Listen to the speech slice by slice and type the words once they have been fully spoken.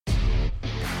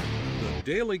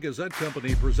Daily Gazette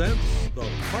Company presents the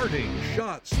Parting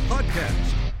Shots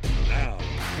Podcast. Now,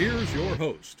 here's your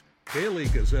host, Daily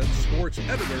Gazette sports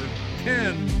editor,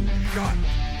 Ken Schott.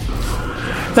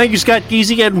 Thank you, Scott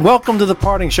Giese, and welcome to the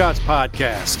Parting Shots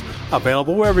Podcast.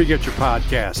 Available wherever you get your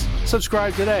podcasts.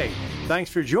 Subscribe today. Thanks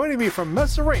for joining me from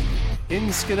Mesa Rink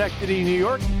in Schenectady, New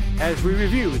York, as we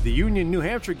review the Union, New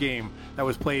Hampshire game that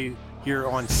was played here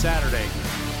on Saturday.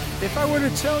 If I were to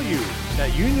tell you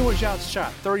that Union was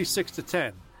outshot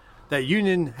 36-10, that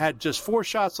Union had just 4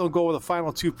 shots on goal in the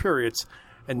final 2 periods,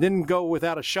 and didn't go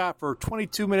without a shot for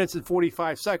 22 minutes and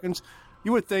 45 seconds,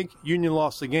 you would think Union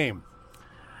lost the game.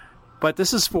 But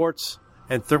this is sports,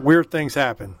 and weird things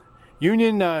happen.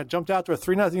 Union jumped out to a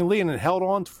 3-0 lead and held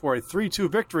on for a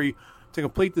 3-2 victory to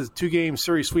complete the 2-game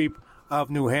series sweep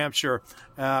of New Hampshire.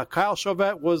 Kyle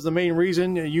Chauvette was the main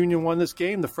reason Union won this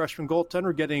game, the freshman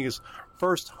goaltender getting his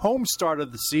first home start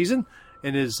of the season.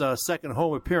 In his second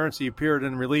home appearance, he appeared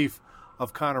in relief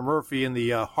of Connor Murphy in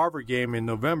the Harvard game in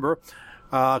November.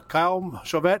 Kyle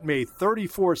Chauvette made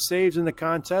 34 saves in the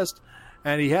contest,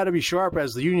 and he had to be sharp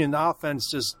as the Union offense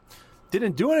just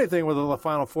didn't do anything with the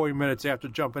final 40 minutes after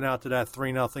jumping out to that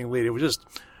 3-0 lead. It was just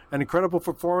an incredible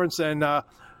performance, and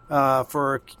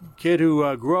for a kid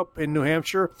who grew up in New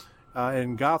Hampshire,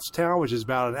 in Goffstown, which is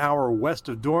about an hour west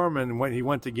of Durham, and when he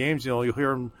went to games, you'll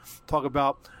hear him talk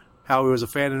about how he was a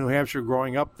fan of New Hampshire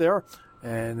growing up there,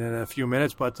 and in a few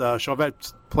minutes. But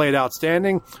Chauvette played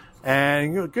outstanding,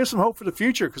 and gives some hope for the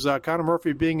future, because Connor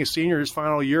Murphy being a senior, his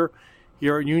final year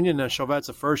here at Union, Chauvette's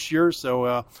the first year,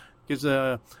 so gives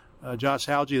Josh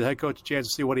Halge, the head coach, a chance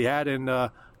to see what he had in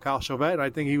Kyle Chauvette, and I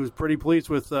think he was pretty pleased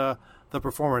with the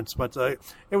performance. But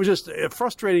it was just a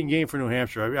frustrating game for New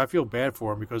Hampshire. I feel bad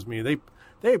for them because they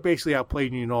basically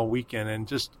outplayed Union all weekend, and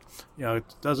just it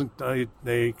doesn't.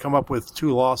 They come up with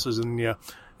 2 losses, and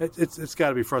it's got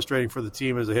to be frustrating for the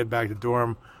team as they head back to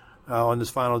Durham on this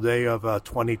final day of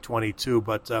 2022.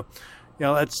 But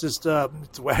that's just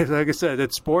like I said,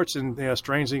 it's sports, and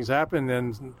strange things happen,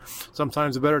 and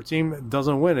sometimes the better team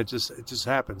doesn't win. It just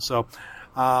happens. So.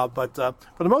 But for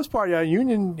the most part,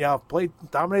 Union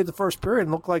dominated the first period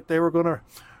and looked like they were going to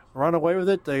run away with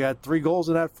it. They got 3 goals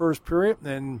in that first period,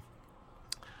 and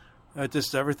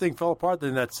just everything fell apart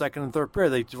in that second and third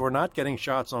period. They were not getting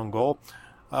shots on goal.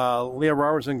 Liam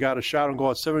Robertson got a shot on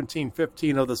goal at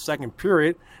 17:15 of the second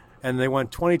period, and they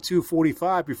went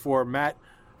 22-45 before Matt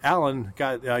Allen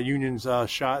got Union's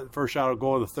first shot on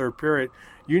goal in the third period.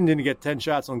 Union didn't get 10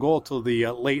 shots on goal until the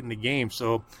late in the game,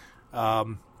 so. I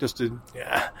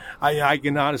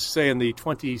can honestly say in the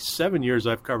 27 years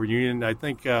I've covered Union, I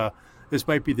think this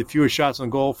might be the fewest shots on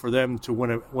goal for them to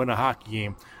win a hockey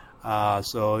game.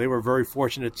 So they were very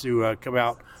fortunate to come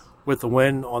out with the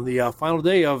win on the final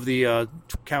day of the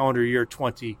calendar year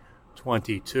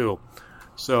 2022.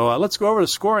 So let's go over the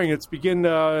scoring. Let's begin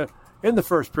in the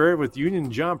first period with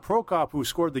Union John Prokop, who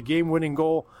scored the game-winning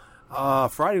goal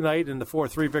Friday night in the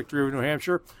 4-3 victory over New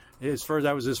Hampshire.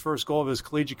 That was his first goal of his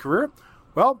collegiate career.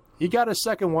 Well, he got his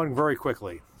second one very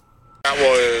quickly. That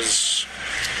was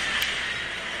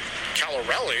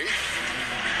Caffarelli,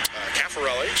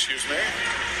 excuse me.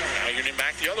 Now Union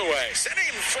back the other way.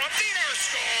 Setting from Theodore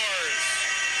scores!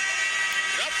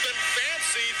 Nothing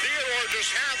fancy. Theodore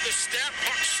just had the step.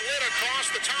 Puck slid across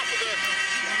the top of the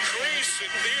crease, and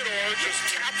Theodore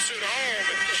just taps it home.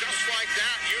 And just like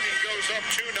that, Union goes up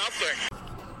 2-0.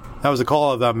 That was a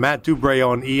call of Matt Dubray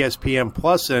on ESPN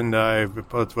Plus, and I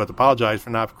apologize for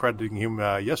not crediting him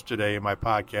yesterday in my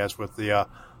podcast with the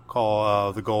call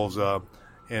of the goals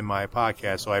in my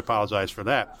podcast, so I apologize for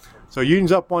that. So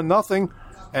Union's up 1-0,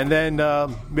 and then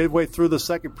midway through the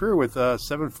second period with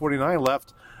 7:49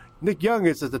 left, Nick Young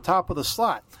is at the top of the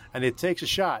slot, and it takes a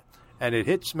shot, and it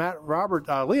hits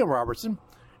Liam Robertson,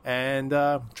 and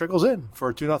trickles in for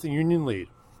a 2-0 Union lead.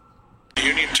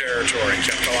 Union territory,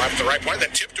 kept alive at the right point, then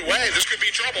tipped away. This could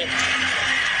be trouble.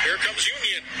 Here comes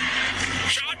Union.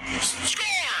 Shot, score!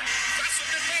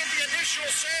 Fessenden made the initial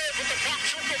save, but the puck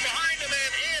trickled behind him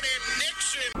and in, and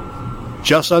Nixon.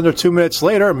 Just under 2 minutes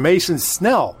later, Mason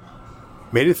Snell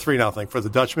made it 3-0 for the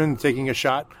Dutchman, taking a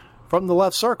shot from the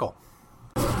left circle.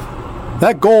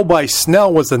 That goal by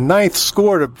Snell was the 9th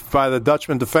scored by the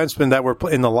Dutchman defensemen that were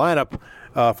in the lineup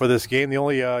for this game. The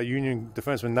only Union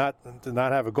defenseman to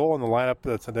not have a goal in the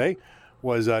lineup today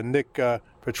was Nick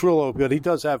Petrullo, but he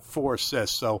does have 4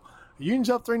 assists. So Union's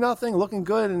up 3-0, looking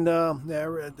good, and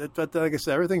but like I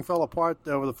said, everything fell apart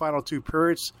over the final 2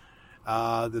 periods.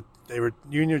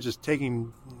 Union just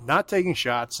not taking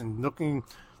shots and looking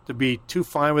to be too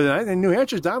fine with it. And New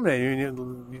Hampshire's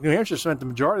dominating. New Hampshire spent the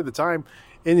majority of the time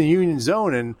in the Union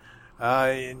zone, and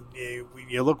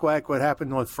You look like what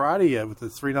happened on Friday with the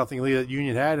 3-0 lead that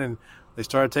Union had, and they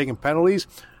started taking penalties.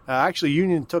 Actually,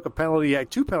 Union took a penalty,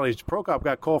 2 penalties. Prokop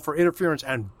got called for interference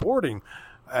and boarding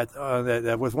with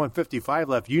 1:55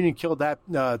 left. Union killed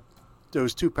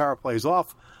those 2 power plays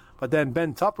off, but then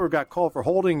Ben Tupper got called for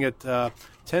holding at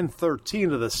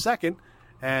 10:13 of the second,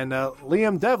 and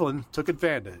Liam Devlin took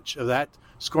advantage of that,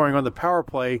 scoring on the power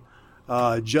play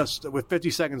just with 50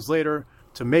 seconds later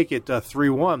to make it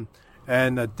 3-1.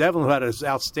 And Devlin, who had an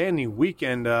outstanding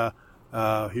weekend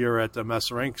here at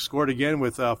Messerink, scored again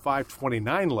with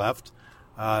 5:29 left.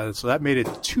 So that made it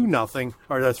 2-0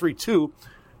 or 3-2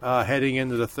 heading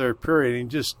into the third period.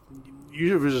 And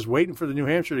usually was just waiting for the New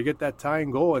Hampshire to get that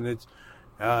tying goal, and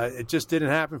it just didn't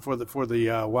happen for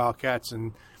the Wildcats.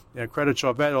 And credit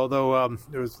Chauvette, although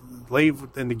it was late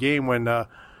in the game when New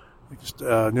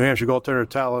Hampshire goaltender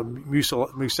Tyler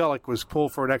Muselic was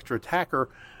pulled for an extra attacker.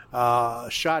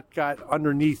 Shot got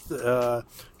underneath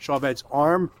Chauvette's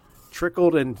arm,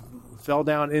 trickled and fell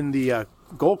down in the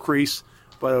goal crease,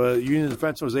 but Union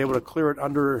defenseman was able to clear it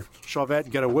under Chauvette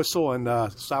and get a whistle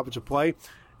and stoppage of play.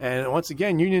 And once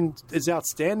again, Union is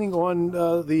outstanding on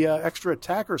the extra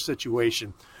attacker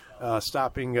situation,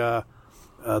 stopping the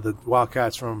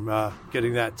Wildcats from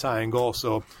getting that tying goal.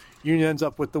 So Union ends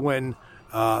up with the win,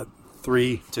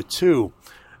 3-2.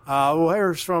 We'll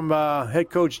hear from head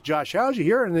coach Josh Hauge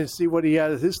here and see what he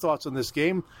had his thoughts on this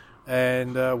game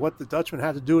and what the Dutchmen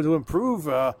had to do to improve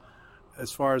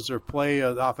as far as their play,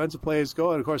 the offensive plays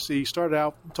go. And, of course, he started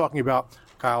out talking about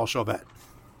Kyle Chauvette.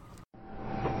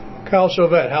 Kyle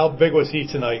Chauvette, how big was he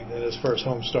tonight in his first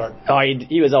home start? Oh,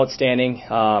 he was outstanding.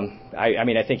 I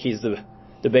mean, I think he's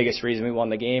the biggest reason we won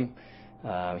the game.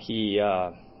 He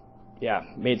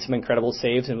made some incredible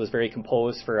saves and was very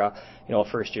composed for a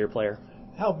first-year player.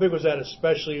 How big was that,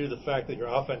 especially the fact that your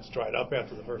offense dried up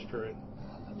after the first period?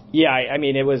 Yeah, I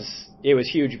mean, it was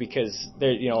huge because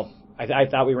there, I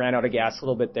thought we ran out of gas a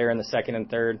little bit there in the second and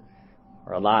third,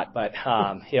 or a lot, but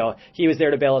he was there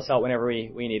to bail us out whenever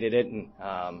we needed it, and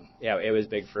it was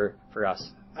big for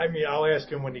us. I mean, I'll ask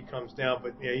him when he comes down,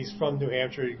 but he's from New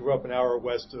Hampshire. He grew up an hour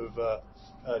west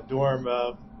of Durham.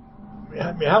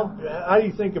 I mean, how do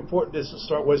you think important this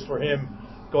start was for him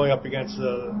going up against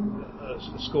a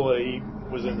school that he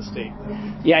was in the state?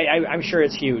 Yeah, I'm sure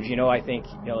it's huge. I think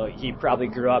he probably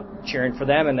grew up cheering for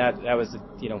them, and that was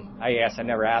I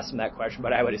never asked him that question,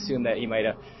 but I would assume that he might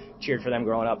have cheered for them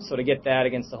growing up. So to get that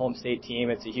against the home state team,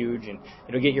 it's a huge, and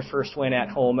get your first win at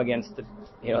home against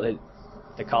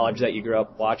the college that you grew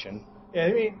up watching. Yeah,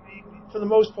 I mean, for the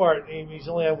most part, he's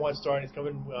only had one start, and he's come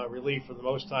in relief for the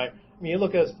most time. I mean, you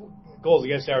look at his goals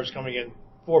against average coming in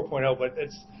 4.0, but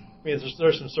it's. I mean,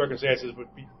 there's some circumstances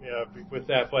with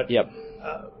that, but yep.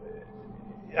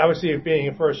 Obviously, being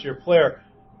a first-year player,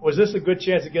 was this a good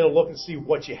chance to get a look and see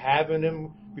what you have in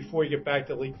him before you get back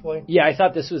to league play? Yeah, I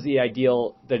thought this was the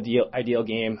ideal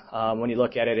game. When you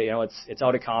look at it, it's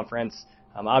out of conference.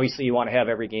 Obviously, you want to have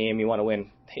every game, you want to win.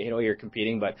 You're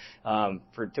competing, but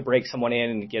to break someone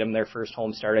in and get them their first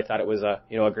home start, I thought it was a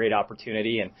great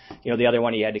opportunity. And the other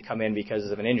one he had to come in because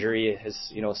of an injury,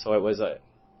 so it was a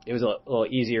little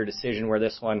easier decision, where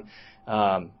this one,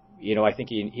 I think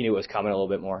he knew it was coming a little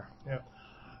bit more. Yeah.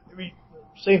 I mean,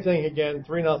 same thing again,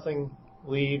 3-0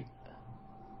 lead,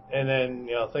 and then,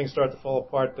 things start to fall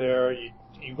apart there.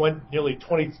 You went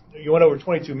over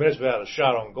 22 minutes without a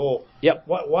shot on goal. Yep.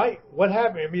 What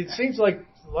happened? I mean, it seems like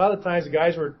a lot of times the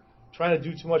guys were trying to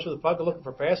do too much with the puck, looking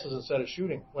for passes instead of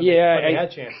shooting when they had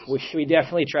chances. We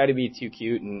definitely try to be too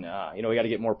cute, and, we got to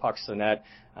get more pucks than that.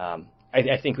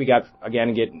 I think we get a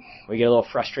little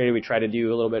frustrated. We try to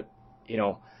do a little bit,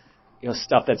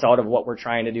 stuff that's out of what we're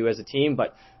trying to do as a team.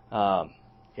 But,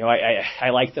 I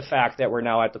like the fact that we're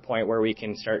now at the point where we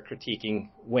can start critiquing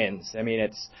wins. I mean,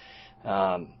 it's,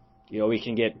 we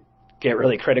can get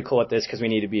really critical at this because we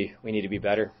need to be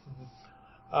better.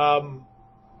 Mm-hmm.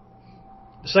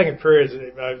 The second period,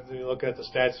 looking at the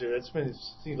stats here,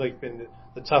 seems like been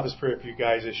the toughest period for you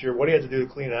guys this year. What do you have to do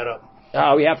to clean that up?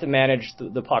 We have to manage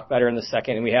the puck better in the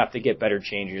second, and we have to get better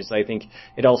changes. I think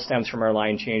it all stems from our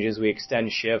line changes. We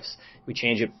extend shifts, we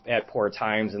change it at poor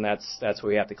times, and that's what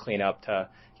we have to clean up to,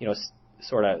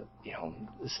 sort of,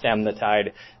 stem the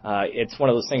tide. It's one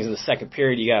of those things in the second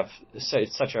period,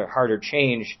 it's such a harder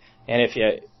change, and if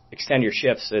you extend your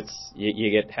shifts, you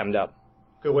get hemmed up.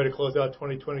 Good way to close out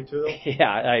 2022, though? Yeah,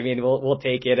 I mean, we'll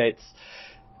take it. It's,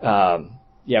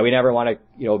 we never want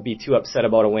to, be too upset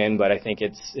about a win, but I think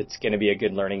it's going to be a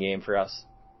good learning game for us.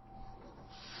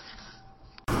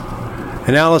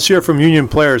 And now let's hear from Union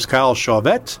players Kyle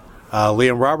Chauvette,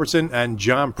 Liam Robertson, and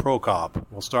John Prokop.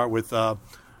 We'll start with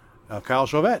Kyle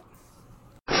Chauvette.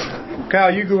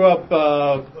 Kyle, you grew up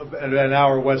an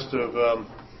hour west of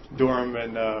Durham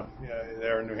and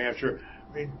there in New Hampshire.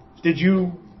 I mean, did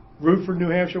you root for New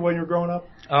Hampshire when you were growing up?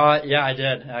 Yeah, I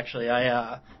did actually.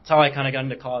 That's how I kind of got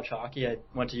into college hockey. I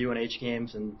went to UNH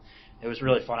games, and it was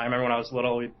really fun. I remember when I was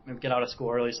little, we'd get out of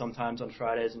school early sometimes on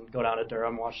Fridays and go down to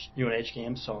Durham, watch UNH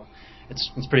games. So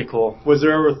it's pretty cool. Was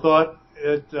there ever thought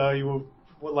that you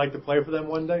would like to play for them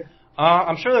one day?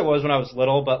 I'm sure there was when I was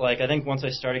little, but I think once I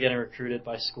started getting recruited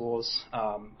by schools,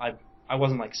 I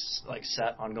wasn't like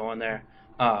set on going there.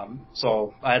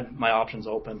 So I had my options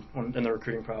open in the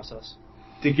recruiting process.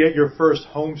 To get your first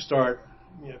home start,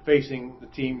 facing the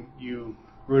team you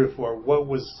rooted for, what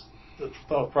was the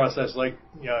thought process like,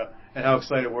 and how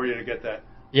excited were you to get that?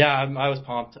 Yeah, I was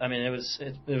pumped. I mean, it was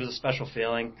a special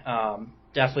feeling.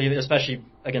 Definitely, especially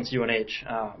against UNH.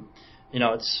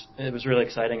 It was really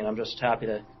exciting, and I'm just happy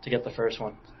to get the first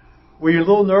one. Were you a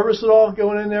little nervous at all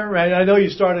going in there? I know you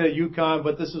started at UConn,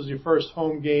 but this was your first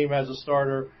home game as a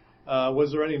starter.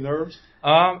 Was there any nerves?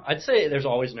 I'd say there's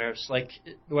always nerves.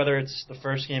 Whether it's the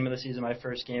first game of the season, my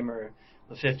first game, or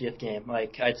the 50th game,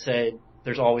 I'd say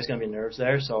there's always going to be nerves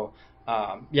there. So,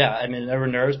 there were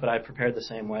nerves, but I prepared the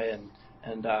same way,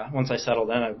 and once I settled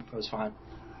in, I was fine.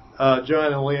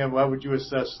 John and Liam, how would you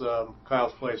assess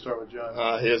Kyle's play? Start with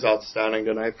John. He was outstanding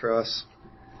tonight for us.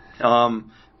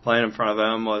 Playing in front of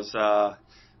him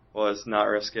was not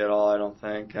risky at all, I don't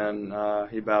think, and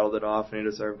he battled it off, and he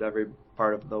deserved every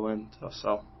part of the win.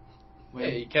 So.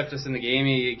 He kept us in the game.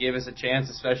 He gave us a chance,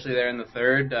 especially there in the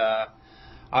third.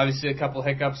 Obviously, a couple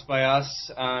hiccups by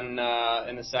us in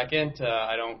the second.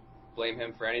 I don't blame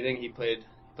him for anything. He played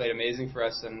amazing for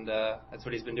us, and that's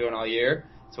what he's been doing all year.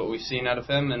 It's what we've seen out of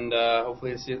him, and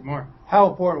hopefully we'll see it more. How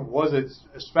important was it,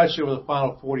 especially over the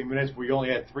final 40 minutes where you only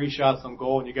had 3 shots on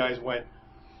goal and you guys went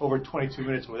over 22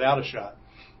 minutes without a shot?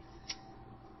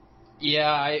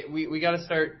 Yeah, we got to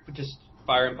start just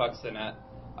firing pucks to the net.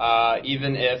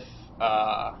 Even if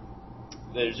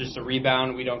there's just a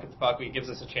rebound, we don't get the puck, it gives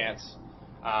us a chance.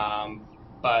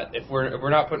 But if we're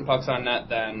not putting pucks on net,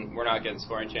 then we're not getting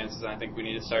scoring chances, and I think we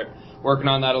need to start working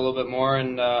on that a little bit more,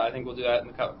 and I think we'll do that in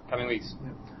the coming weeks.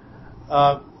 Yeah.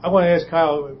 I want to ask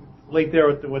Kyle, late there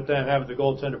with them having the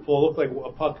goaltender pull, it looked like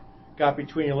a puck got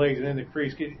between your legs and in the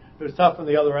crease. It was tough on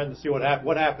the other end to see what happened.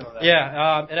 What happened on that?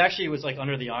 Yeah, it actually was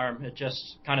under the arm. It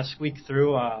just kind of squeaked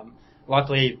through.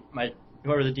 Luckily,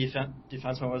 whoever the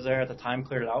defenseman was there at the time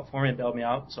cleared it out for me and bailed me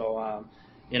out. So,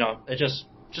 it just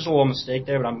a little mistake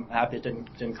there, but I'm happy it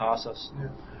didn't cost us.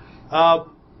 Yeah.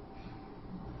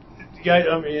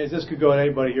 Guys, this could go at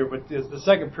anybody here, but the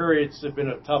second period's been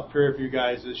a tough period for you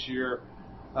guys this year.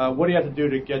 What do you have to do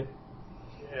to get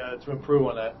to improve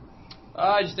on that?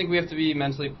 I just think we have to be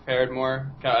mentally prepared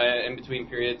more in between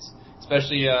periods,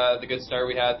 especially the good start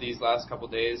we had these last couple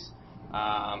days.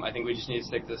 I think we just need to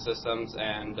stick to the systems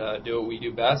and do what we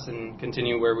do best and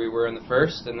continue where we were in the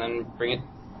first, and then bring it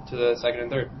to the second and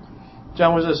third.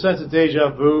 John, was there a sense of deja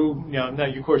vu? Now,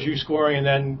 of course, you scoring, and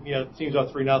then the team's up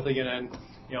 3-0, and then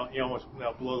you almost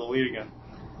blow the lead again.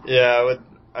 Yeah,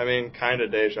 kind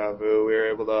of deja vu. We were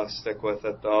able to stick with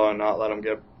it though, and not let them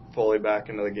get fully back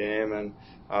into the game and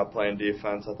playing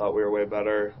defense. I thought we were way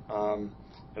better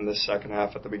in the second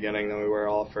half at the beginning than we were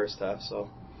all first half. So,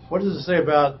 what does it say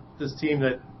about this team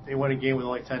that they won a game with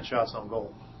only 10 shots on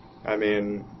goal? I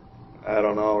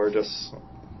don't know.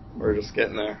 We're just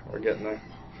getting there. We're getting there.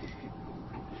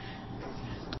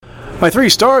 My 3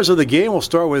 stars of the game will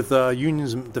start with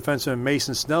Union's defenseman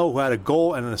Mason Snell, who had a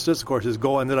goal and an assist. Of course, his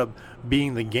goal ended up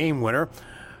being the game winner.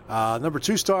 Number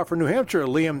 2 star for New Hampshire,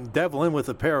 Liam Devlin, with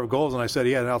a pair of goals, and I said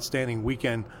he had an outstanding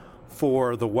weekend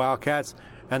for the Wildcats.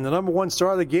 And the number 1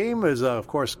 star of the game is, of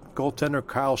course, goaltender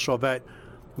Kyle Chauvette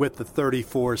with the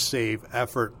 34-save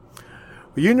effort.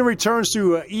 Union returns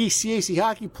to ECAC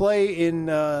hockey play in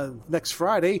next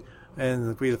Friday, and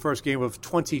it'll be the first game of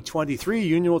 2023.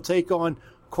 Union will take on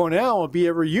Cornell. Will be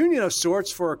a reunion of sorts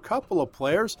for a couple of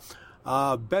players.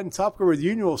 Ben Tupker with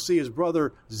Union will see his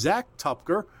brother Zach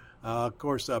Tupker. Of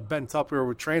course, Ben Tupker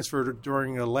was transferred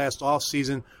during the last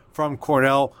offseason from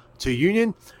Cornell to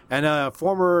Union. And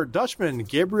former Dutchman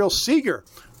Gabriel Seeger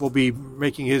will be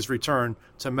making his return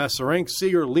to Messer Inc.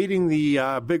 Seeger leading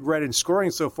the Big Red in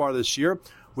scoring so far this year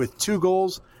with 2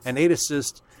 goals and 8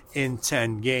 assists in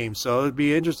 10 games. So it'll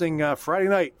be interesting Friday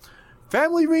night.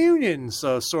 Family reunions,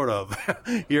 sort of,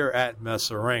 here at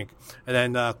Messer Inc.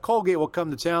 And then Colgate will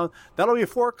come to town. That'll be a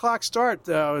 4 o'clock start.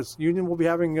 Union will be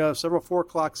having several 4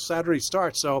 o'clock Saturday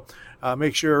starts, so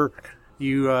make sure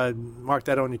you mark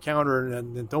that on your calendar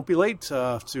and don't be late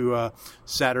to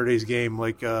Saturday's game.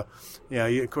 Like, of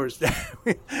course.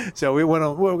 So we went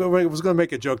on. I was going to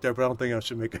make a joke there, but I don't think I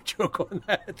should make a joke on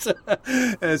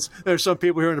that. There's some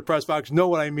people here in the press box know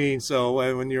what I mean.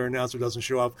 So when your announcer doesn't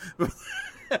show up.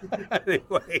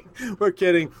 Anyway, we're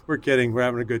kidding. We're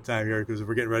having a good time here because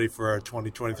we're getting ready for our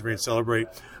 2023 and celebrate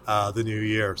the new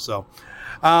year. So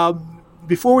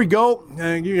before we go,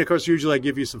 of course, usually I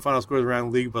give you some final scores around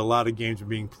the league, but a lot of games are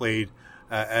being played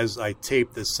as I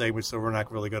tape this segment, so we're not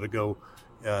really going to go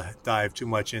dive too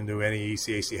much into any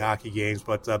ECAC hockey games.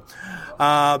 But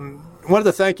wanted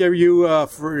to thank you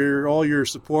for all your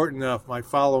support and my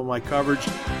coverage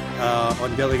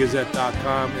on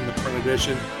DailyGazette.com in the print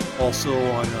edition, also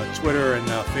on Twitter and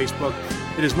Facebook.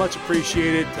 It is much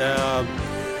appreciated.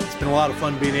 It's been a lot of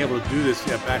fun being able to do this.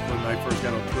 Back when I first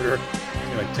got on Twitter,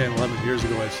 like 10, 11 years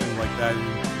ago, it seemed like that.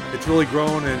 And it's really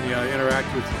grown and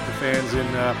interact with the fans, and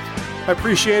I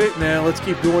appreciate it. Now let's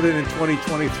keep doing it in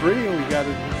 2023. And we got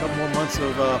a couple more months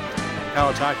of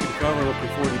college hockey to cover. Looking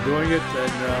forward to doing it,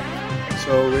 and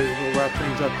so we'll wrap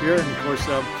things up here. And of course,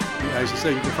 as I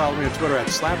said, you can follow me on Twitter at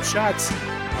Slapshots.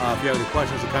 If you have any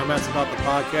questions or comments about the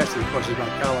podcast, any questions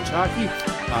about college hockey,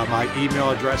 my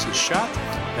email address is shot.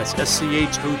 That's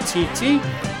SCHOTT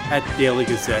at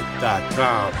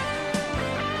dailygazette.com.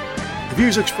 The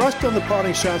views expressed on the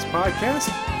Parting Shots podcast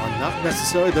are not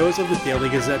necessarily those of the Daily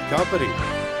Gazette Company.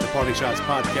 The Parting Shots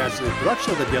podcast is a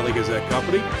production of the Daily Gazette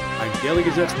Company. I'm Daily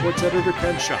Gazette sports editor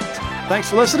Ken Schott. Thanks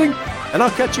for listening, and I'll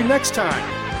catch you next time.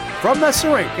 From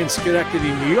Hampshire in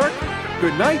Schenectady, New York,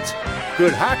 good night,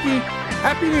 good hockey,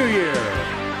 Happy New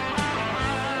Year!